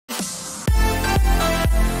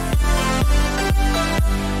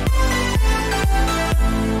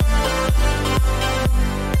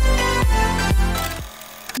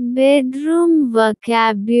bedroom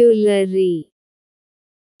vocabulary: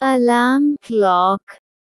 alarm clock,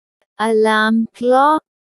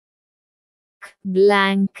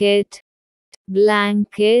 blanket,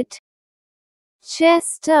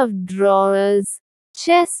 chest of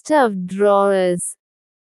drawers,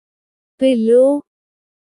 pillow,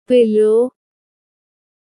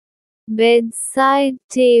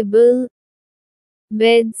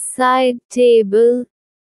 bedside table,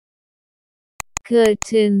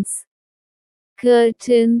 curtains,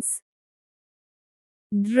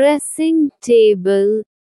 dressing table,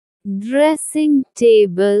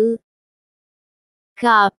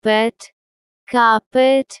 carpet,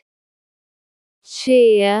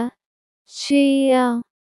 chair,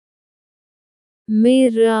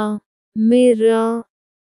 mirror,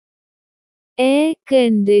 air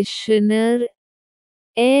conditioner,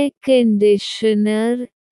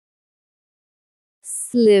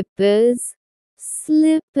 slippers,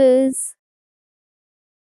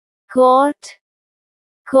 cot,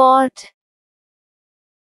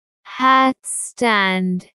 hat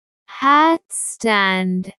stand,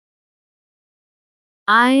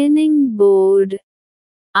 ironing board,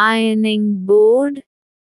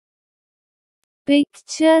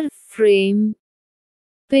 picture frame,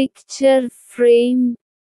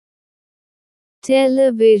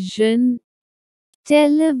 television,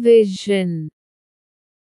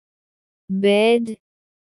 bed,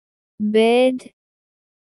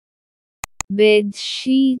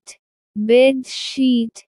 bedsheet,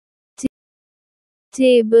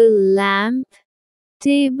 table lamp,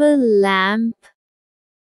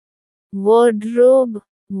 wardrobe,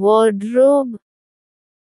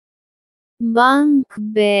 bunk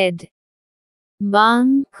bed,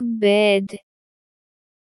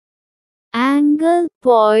 angle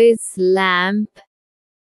poise lamp,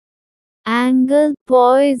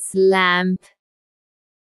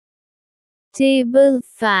 table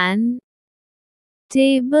fan,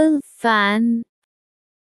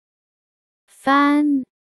 fan,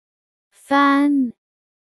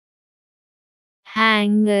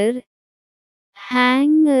 hanger,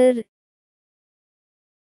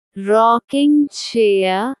 rocking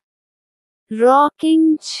chair,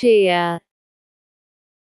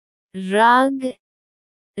 rug,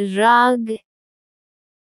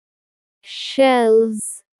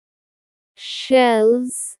 shelves,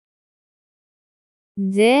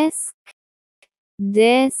 desk,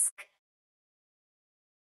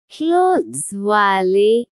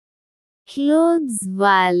 clothes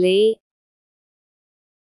valley,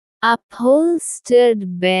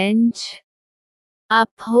 upholstered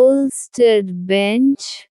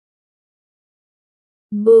bench,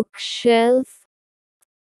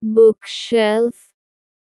 bookshelf,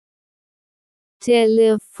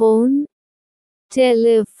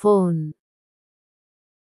 telephone,